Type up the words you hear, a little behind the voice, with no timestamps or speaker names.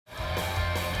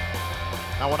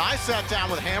Now, when I sat down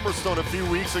with Hammerstone a few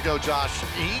weeks ago, Josh,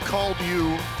 he called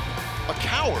you a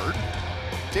coward,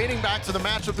 dating back to the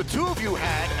matchup the two of you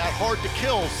had at Hard to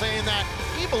Kill, saying that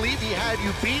he believed he had you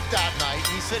beat that night.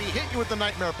 He said he hit you with the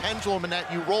Nightmare Pendulum and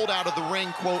that you rolled out of the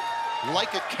ring, quote,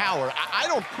 like a coward. I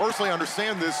don't personally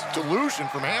understand this delusion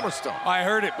from Hammerstone. I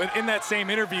heard it, but in that same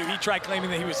interview, he tried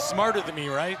claiming that he was smarter than me,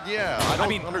 right? Yeah, I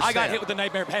mean, understand. I got hit with the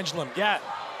Nightmare Pendulum. Yeah,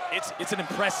 it's an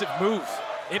impressive move.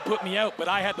 It put me out, but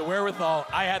I had the wherewithal,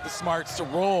 I had the smarts to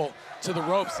roll to the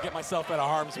ropes to get myself out of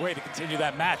harm's way to continue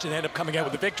that match and end up coming out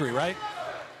with the victory, right?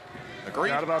 Agreed.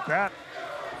 Not about that.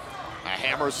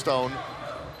 Hammerstone,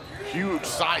 huge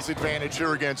size advantage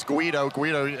here against Guido.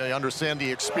 Guido, I understand the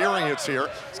experience here.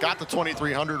 He's got the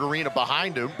 2300 arena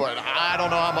behind him, but I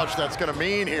don't know how much that's going to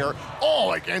mean here.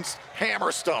 Oh, against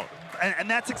Hammerstone. And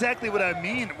that's exactly what I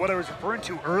mean, what I was referring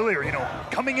to earlier. You know,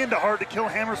 coming into Hard to Kill,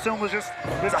 Hammerstone was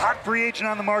a hot free agent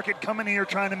on the market, coming here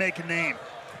trying to make a name.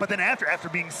 But then after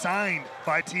being signed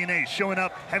by TNA, showing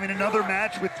up, having another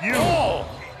match with you,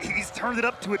 he's turned it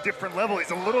up to a different level. He's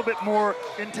a little bit more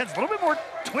intense, a little bit more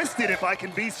twisted, if I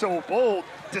can be so bold.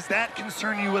 Does that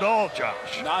concern you at all,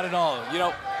 Josh? Not at all. You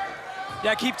know,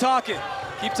 yeah, keep talking.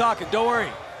 Keep talking. Don't worry.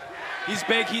 He's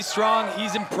big, he's strong,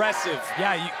 he's impressive.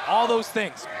 Yeah, all those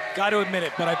things. Got to admit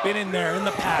it, but I've been in there in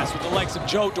the past with the likes of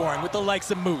Joe Doran, with the likes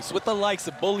of Moose, with the likes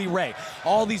of Bully Ray.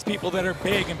 All these people that are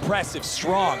big, impressive,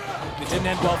 strong. It didn't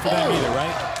end well for them either,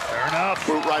 right? Fair enough.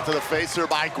 Boot right to the face here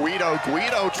by Guido.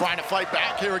 Guido trying to fight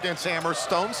back here against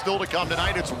Hammerstone. Still to come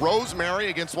tonight, it's Rosemary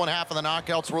against one half of the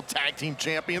Knockouts World Tag Team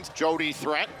Champions, Jody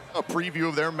Threat. A preview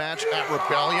of their match at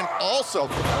Rebellion. Also,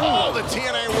 all the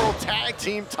TNA World Tag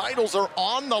Team titles are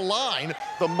on the line.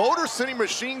 The Motor City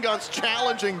Machine Guns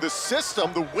challenging the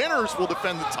System. The winners will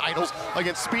defend the titles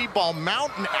against Speedball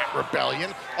Mountain at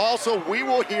Rebellion. Also, we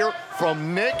will hear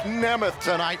from Nick Nemeth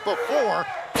tonight before,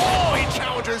 he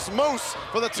challenges Moose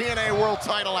for the TNA World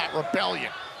title at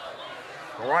Rebellion.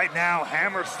 Right now,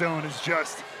 Hammerstone is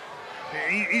just,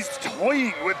 he's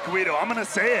toying with Guido. I'm gonna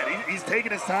say it, he's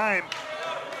taking his time.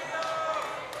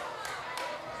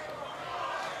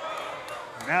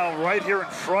 Now right here in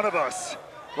front of us,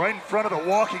 right in front of the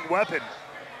walking weapon.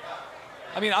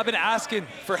 I mean, I've been asking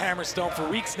for Hammerstone for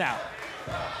weeks now.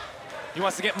 He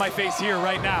wants to get in my face here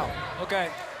right now. Okay.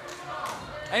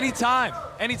 Anytime,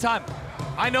 anytime.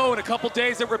 I know in a couple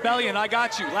days at Rebellion, I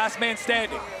got you. Last man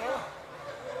standing.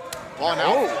 Oh,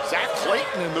 now Zach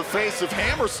Clayton in the face of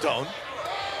Hammerstone.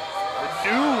 The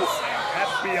new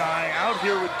FBI out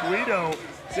here with Guido.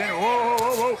 Saying,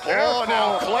 whoa, careful. Oh,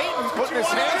 now Clayton putting his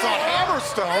hands on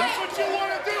Hammerstone. That's what you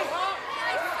want to do, huh?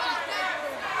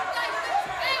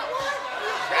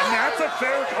 And that's a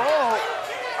fair call.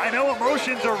 I know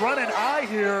emotions are running high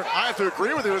here. I have to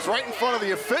agree with you. It was right in front of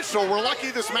the official. We're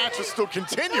lucky this match is still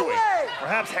continuing.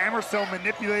 Perhaps Hammerstone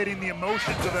manipulating the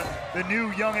emotions of the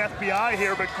new young FBI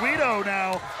here, but Guido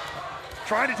now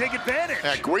trying to take advantage.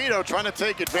 Yeah, Guido trying to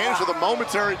take advantage of the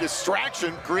momentary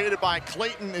distraction created by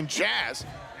Clayton and Jazz.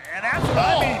 And that's what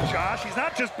I mean, Josh. He's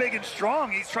not just big and strong.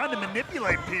 He's trying to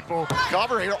manipulate people.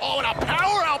 Cover here. Oh, and a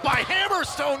power out by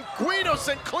Hammerstone. Guido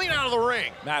sent clean out of the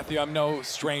ring. Matthew, I'm no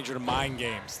stranger to mind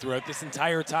games. Throughout this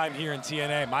entire time here in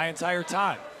TNA, my entire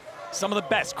time, some of the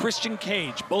best, Christian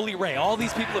Cage, Bully Ray, all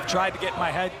these people have tried to get in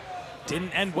my head.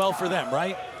 Didn't end well for them,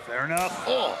 right? Fair enough.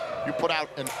 Oh, you put out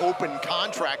an open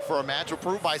contract for a match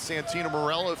approved by Santino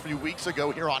Marella a few weeks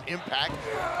ago here on Impact.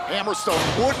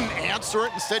 Hammerstone wouldn't answer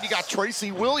it. Instead, you got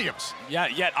Tracy Williams. Yeah,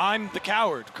 yet I'm the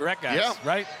coward. Correct, guys? Yeah.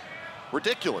 Right?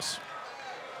 Ridiculous.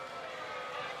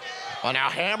 Well, now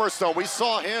Hammerstone, we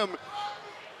saw him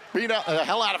beat the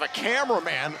hell out of a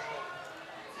cameraman.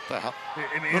 What the hell?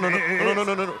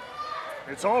 No.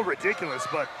 It's all ridiculous,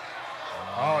 but,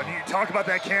 and you talk about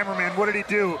that cameraman, what did he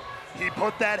do? He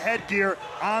put that headgear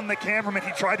on the cameraman.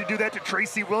 He tried to do that to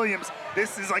Tracy Williams.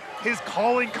 This is like his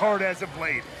calling card as of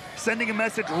late. Sending a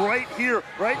message right here,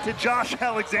 right to Josh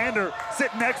Alexander,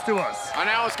 sitting next to us. And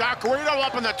now it's got Guido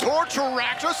up in the torture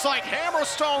rack, just like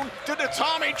Hammerstone did to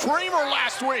Tommy Dreamer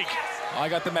last week. I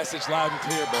got the message loud and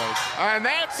clear, boys. And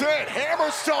that's it.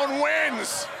 Hammerstone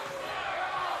wins.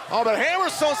 Oh, but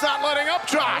Hammerstone's not letting up,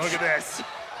 Josh. Look at this.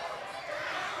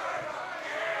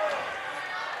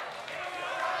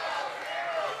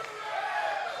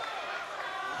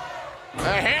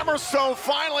 And Hammerstone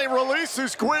finally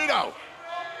releases Guido.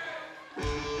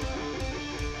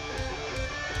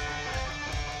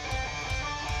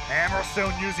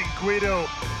 Hammerstone using Guido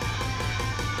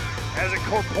as a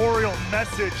corporeal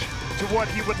message to what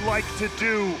he would like to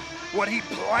do, what he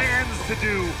plans to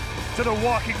do to the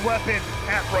walking weapon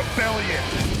at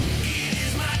Rebellion.